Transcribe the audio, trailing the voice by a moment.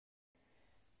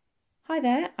Hi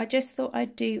there, I just thought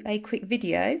I'd do a quick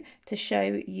video to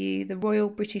show you the Royal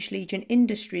British Legion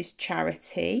Industries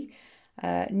charity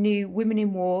new Women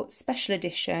in War special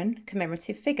edition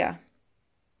commemorative figure.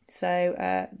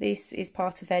 So this is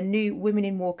part of their new Women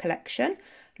in War collection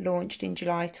launched in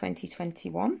July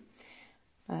 2021.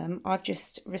 I've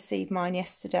just received mine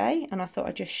yesterday and I thought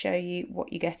I'd just show you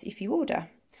what you get if you order.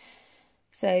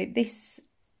 So this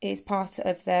is part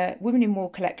of their Women in War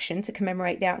collection to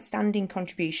commemorate the outstanding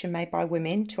contribution made by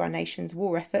women to our nation's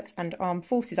war efforts and armed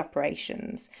forces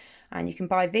operations. And you can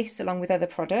buy this along with other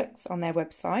products on their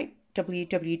website,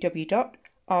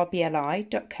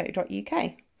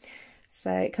 www.rbli.co.uk.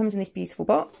 So it comes in this beautiful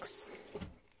box.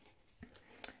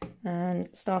 And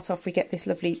start off, we get this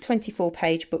lovely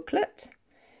 24-page booklet.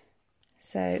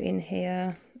 So in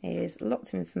here is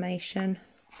lots of information,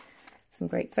 some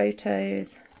great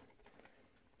photos,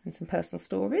 and some personal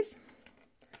stories.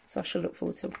 So I shall look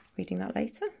forward to reading that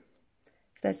later.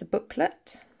 So there's the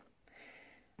booklet.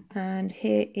 And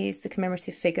here is the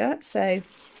commemorative figure. So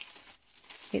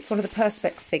it's one of the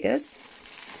Perspex figures.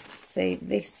 So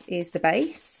this is the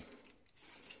base.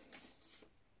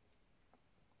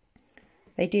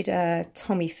 They did a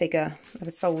Tommy figure of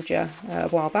a soldier a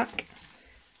while back.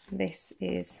 This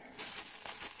is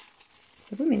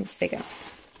the women's figure.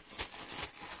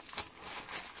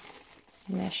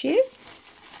 And there she is.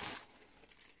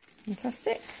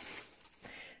 Fantastic.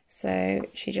 So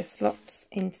she just slots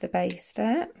into the base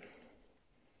there.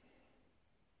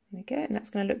 There we go. And that's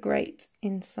going to look great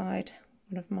inside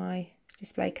one of my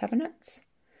display cabinets.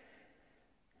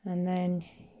 And then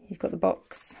you've got the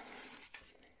box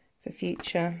for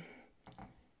future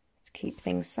to keep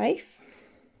things safe.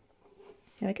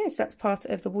 There we go. So that's part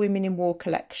of the Women in War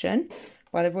collection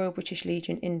by the Royal British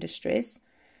Legion Industries.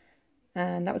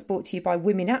 And that was brought to you by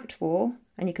Women at War,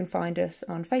 and you can find us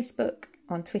on Facebook,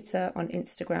 on Twitter, on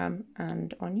Instagram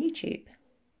and on YouTube.